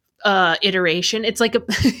 iteration. It's like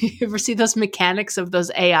you ever see those mechanics of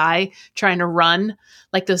those AI trying to run,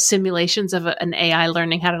 like those simulations of an AI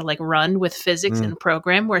learning how to like run with physics and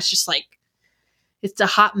program, where it's just like, it's a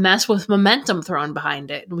hot mess with momentum thrown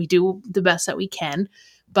behind it, and we do the best that we can.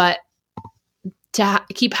 But to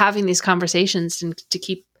keep having these conversations and to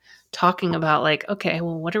keep talking about like, okay,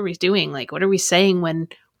 well, what are we doing? Like, what are we saying when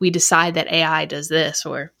we decide that AI does this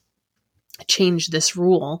or change this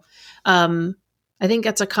rule? I think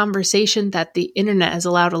that's a conversation that the internet has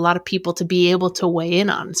allowed a lot of people to be able to weigh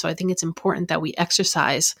in on. So I think it's important that we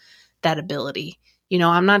exercise that ability.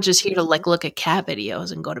 I'm not just here to like look at cat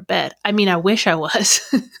videos and go to bed. I mean, I wish I was.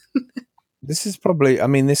 This is probably,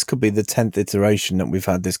 this could be the 10th iteration that we've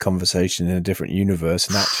had this conversation in a different universe.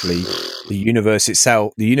 And actually the universe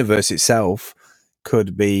itself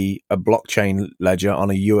could be a blockchain ledger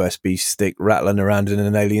on a USB stick rattling around in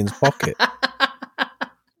an alien's pocket.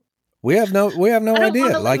 We have no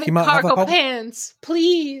idea. Like, he might have a whole pants,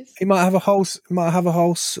 please. He might have a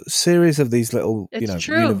whole series of these little,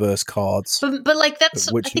 universe cards. But like I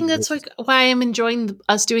think that's like why I'm enjoying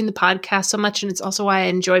us doing the podcast so much, and it's also why I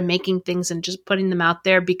enjoy making things and just putting them out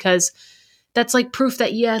there, because that's like proof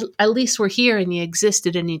that at least we're here and you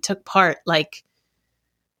existed and you took part. Like,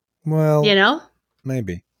 well,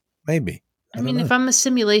 maybe. I mean, if I'm a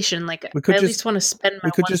simulation, like I at least want to spend my.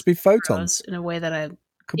 We could just be photons in a way that I.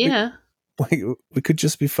 We could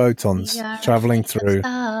just be photons traveling through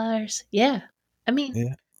stars. Yeah.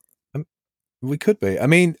 We could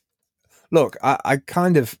be. Look, I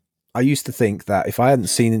used to think that if I hadn't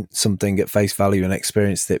seen something at face value and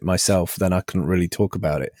experienced it myself, then I couldn't really talk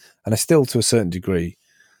about it. And I still, to a certain degree,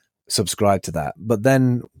 subscribe to that. But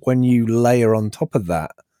then when you layer on top of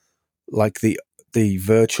that, like the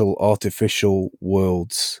virtual artificial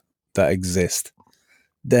worlds that exist,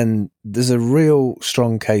 then there's a real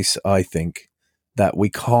strong case, I think, that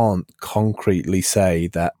we can't concretely say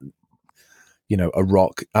that, a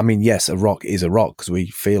rock. Yes, a rock is a rock because we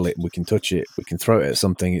feel it, we can touch it, we can throw it at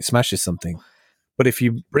something, it smashes something. But if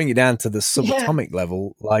you bring it down to the subatomic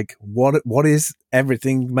level, like what is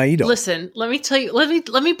everything made of? Listen, let me tell you. Let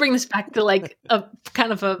me bring this back to like a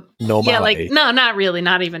kind of a normality. No, not really,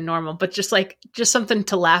 not even normal, but just something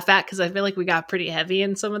to laugh at, because I feel like we got pretty heavy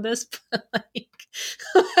in some of this. But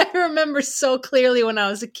I remember so clearly when I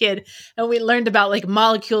was a kid and we learned about like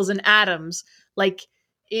molecules and atoms. Like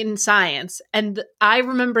in science, and I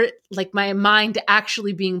remember like my mind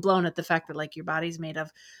actually being blown at the fact that like your body's made of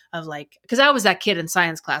like, because I was that kid in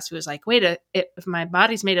science class who was like, wait, if my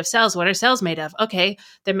body's made of cells, what are cells made of? Okay,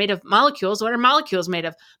 they're made of molecules. What are molecules made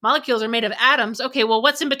of? Molecules are made of atoms. Okay, well,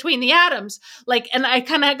 what's in between the atoms? Like, and I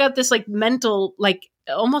kind of got this like mental, like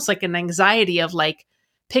almost like an anxiety of like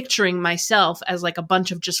picturing myself as like a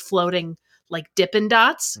bunch of just floating like Dippin'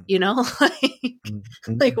 Dots, you know,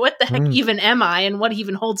 like what the heck even am I, and what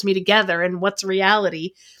even holds me together, and what's reality,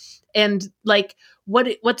 and like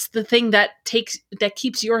what's the thing that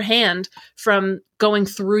keeps your hand from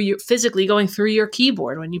physically going through your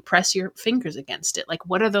keyboard when you press your fingers against it? Like,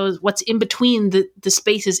 what are those? What's in between the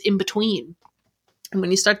spaces in between? And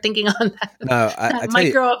when you start thinking on that, I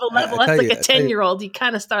micro of a level, that's like a 10-year-old, you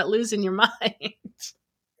kind of start losing your mind.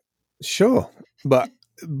 Sure, but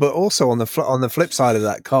also on the flip side of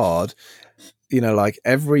that card, you know, like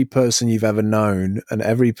every person you've ever known and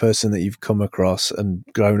every person that you've come across and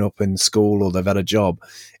grown up in school or they've had a job,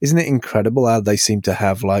 isn't it incredible how they seem to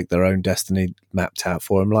have like their own destiny mapped out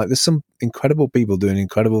for them? Like there's some incredible people doing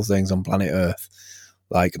incredible things on planet Earth,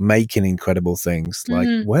 like making incredible things. Like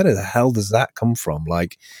where the hell does that come from?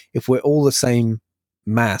 Like if we're all the same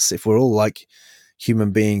mass, if we're all like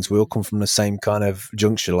human beings, we all come from the same kind of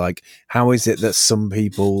juncture. Like, how is it that some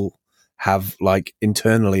people have like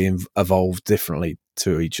internally evolved differently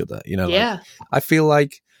to each other? You know, yeah. Like, I feel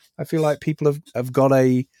like people have got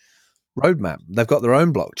a roadmap. They've got their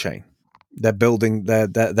own blockchain. They're building. They're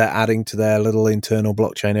adding to their little internal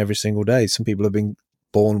blockchain every single day. Some people have been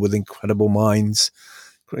born with incredible minds,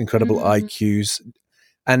 incredible IQs,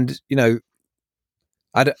 and you know,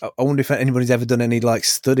 I wonder if anybody's ever done any like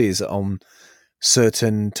studies on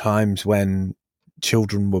certain times when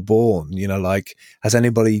children were born. You know, like has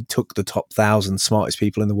anybody took the top 1,000 smartest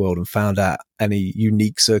people in the world and found out any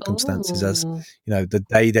unique circumstances as, you know, the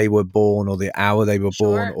day they were born or the hour they were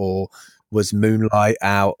born, or was moonlight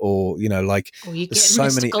out, or, you know, like there's so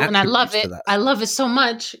many, and I love it. I love it so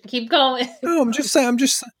much. Keep going. No, I'm just saying.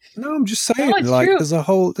 No, like true. There's a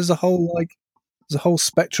whole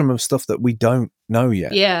spectrum of stuff that we don't know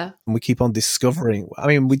yet. Yeah. And we keep on discovering. I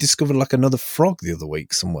mean, we discovered like another frog the other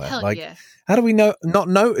week somewhere. Hell like, yeah. How do we not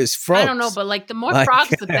notice frogs? I don't know, but like the more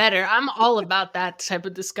frogs, the better. I'm all about that type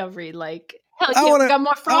of discovery. Like, hell yeah, we got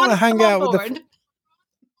more frogs. I want to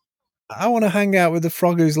hang out with the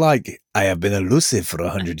frog who's like, I have been elusive for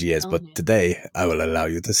 100 years, but today I will allow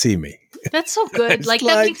you to see me. That's so good. Like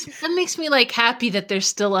that makes me like happy that there's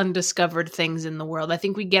still undiscovered things in the world. I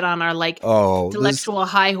think we get on our like intellectual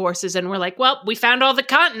high horses and we're like, well, we found all the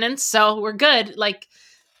continents, so we're good. Like,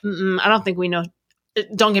 I don't think we know.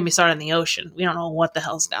 Don't get me started on the ocean. We don't know what the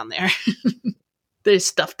hell's down there. There's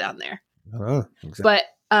stuff down there. Oh, exactly.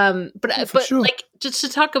 But sure. Like just to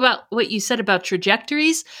talk about what you said about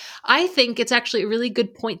trajectories, I think it's actually a really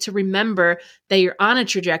good point to remember that you're on a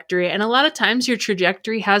trajectory, and a lot of times your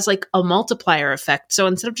trajectory has like a multiplier effect. So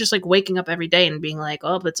instead of just like waking up every day and being like,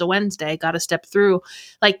 oh, it's a Wednesday, got to step through,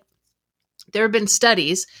 like there have been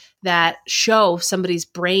studies that show somebody's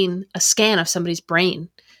brain, a scan of somebody's brain.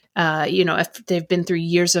 You know, if they've been through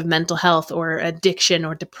years of mental health or addiction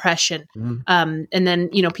or depression. And then,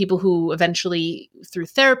 you know, people who eventually through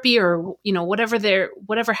therapy or, you know, whatever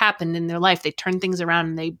happened in their life, they turned things around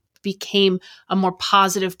and they became a more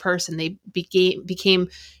positive person. They became,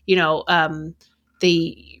 you know,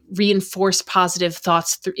 they reinforced positive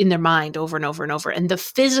thoughts in their mind over and over and over. And the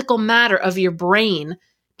physical matter of your brain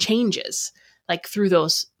changes like through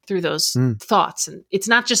those thoughts. And it's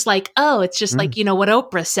not just like, oh, it's just like, you know, what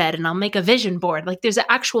Oprah said, and I'll make a vision board. Like there's an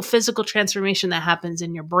actual physical transformation that happens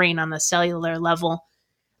in your brain on the cellular level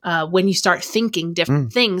when you start thinking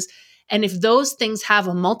different things. And if those things have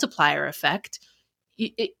a multiplier effect,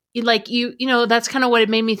 you know, that's kind of what it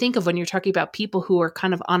made me think of when you're talking about people who are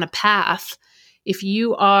kind of on a path. If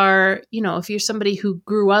you are, you know, if you're somebody who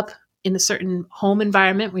grew up in a certain home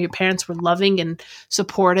environment where your parents were loving and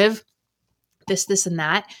supportive, this and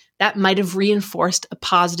that might have reinforced a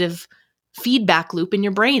positive feedback loop in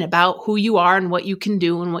your brain about who you are and what you can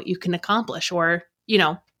do and what you can accomplish, or, you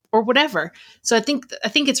know, or whatever. So I think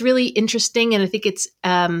it's really interesting. And I think it's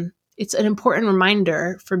an important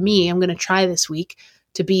reminder for me. I'm going to try this week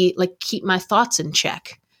to be like, keep my thoughts in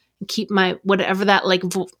check and keep my, whatever that, like,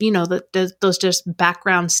 you know, those just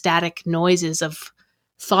background static noises of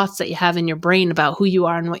thoughts that you have in your brain about who you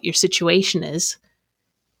are and what your situation is,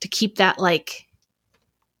 to keep that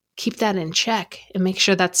in check and make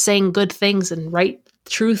sure that's saying good things and right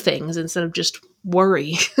true things instead of just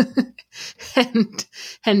worry and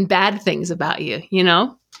bad things about you, you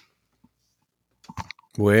know?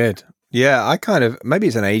 Weird. Yeah, I kind of, maybe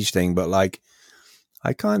it's an age thing, but like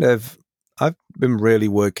I've been really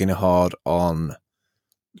working hard on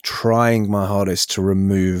trying my hardest to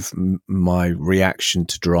remove my reaction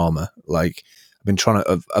to drama. Like, I've been trying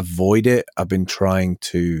to avoid it. I've been trying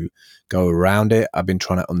to go around it. I've been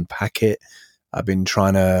trying to unpack it. I've been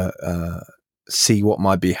trying to see what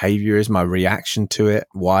my behavior is, my reaction to it,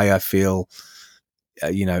 why I feel,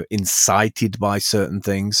 incited by certain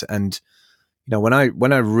things. And, when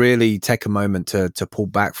I really take a moment to pull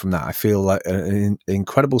back from that, I feel like an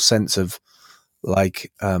incredible sense of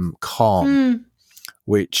like calm,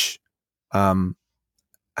 which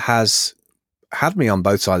has had me on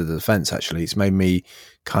both sides of the fence. Actually, it's made me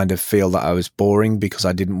kind of feel that I was boring because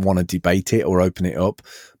I didn't want to debate it or open it up.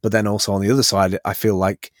 But then also on the other side, I feel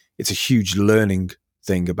like it's a huge learning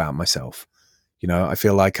thing about myself. I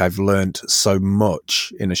feel like I've learned so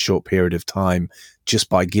much in a short period of time just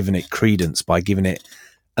by giving it credence, by giving it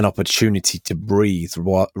an opportunity to breathe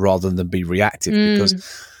rather than be reactive. Because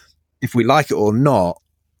if we like it or not,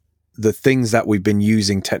 the things that we've been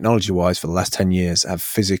using technology-wise for the last 10 years have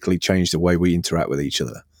physically changed the way we interact with each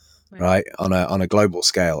other, right? On a global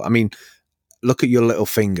scale. I mean, look at your little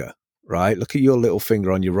finger, right? Look at your little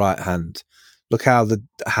finger on your right hand. Look how that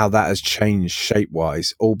has changed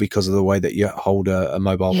shape-wise, all because of the way that you hold a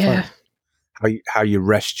mobile phone. How you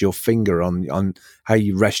rest your finger on how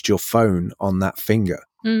you rest your phone on that finger.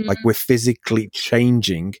 Like, we're physically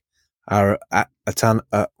changing our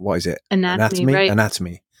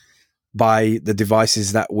anatomy by the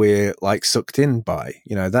devices that we're like sucked in by.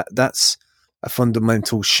 That's a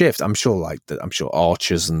fundamental shift. I'm sure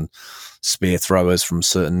archers and spear throwers from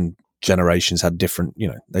certain generations had different,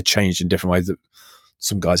 they changed in different ways. That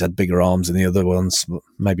some guys had bigger arms than the other ones.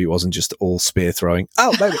 Maybe it wasn't just all spear throwing.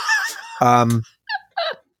 Oh, maybe.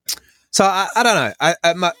 So I don't know.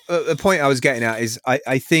 The point I was getting at is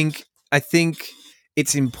I think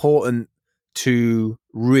it's important to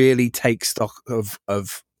really take stock of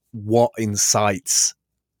what incites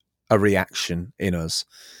a reaction in us,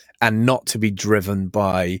 and not to be driven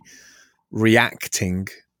by reacting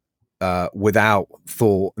without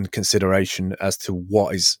thought and consideration as to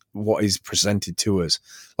what is presented to us.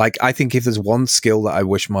 Like, I think if there's one skill that I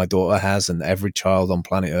wish my daughter has, and every child on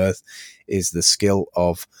planet Earth, is the skill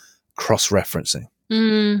of cross-referencing.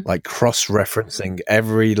 Like, cross-referencing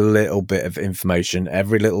every little bit of information,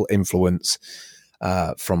 every little influence,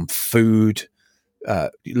 from food,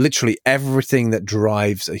 literally everything that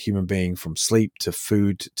drives a human being, from sleep to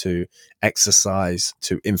food to exercise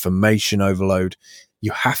to information overload.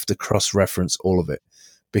 You have to cross-reference all of it,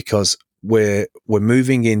 because we're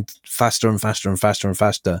moving in faster and faster and faster and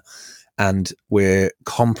faster, and we're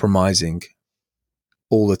compromising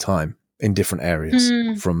all the time in different areas,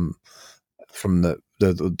 from the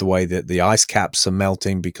way that the ice caps are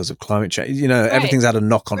melting because of climate change. Everything's had a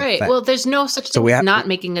knock-on effect. Well, there's no such thing as not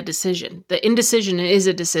making a decision. The indecision is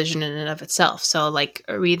a decision in and of itself. So, like,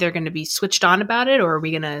 are we either going to be switched on about it, or are we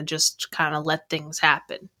going to just kind of let things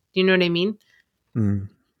happen? Do you know what I mean?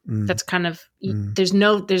 That's kind of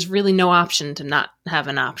there's really no option to not have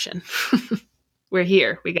an option. We're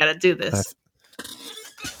here. We got to do this.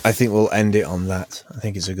 I think we'll end it on that. I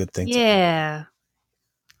think it's a good thing. Yeah.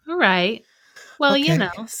 All right. Well, okay.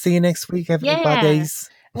 See you next week, everybody.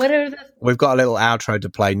 Yeah. We've got a little outro to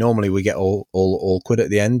play. Normally we get all awkward at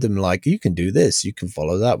the end and like, you can do this, you can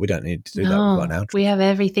follow that. We don't need to do that. We've got an outro. We have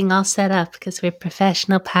everything all set up because we're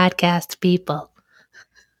professional podcast people.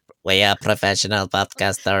 We are professional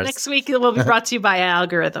podcasters. Next week it will be brought to you by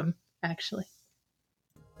Algorithm, actually.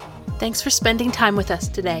 Thanks for spending time with us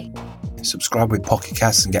today. Subscribe with Pocket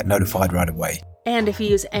Casts and get notified right away. And if you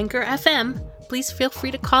use Anchor FM, please feel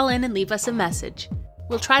free to call in and leave us a message.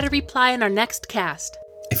 We'll try to reply in our next cast.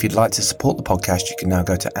 If you'd like to support the podcast, you can now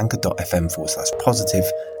go to anchor.fm/positive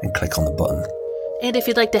and click on the button. And if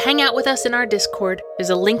you'd like to hang out with us in our Discord,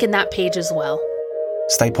 there's a link in that page as well.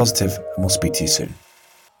 Stay positive, and we'll speak to you soon.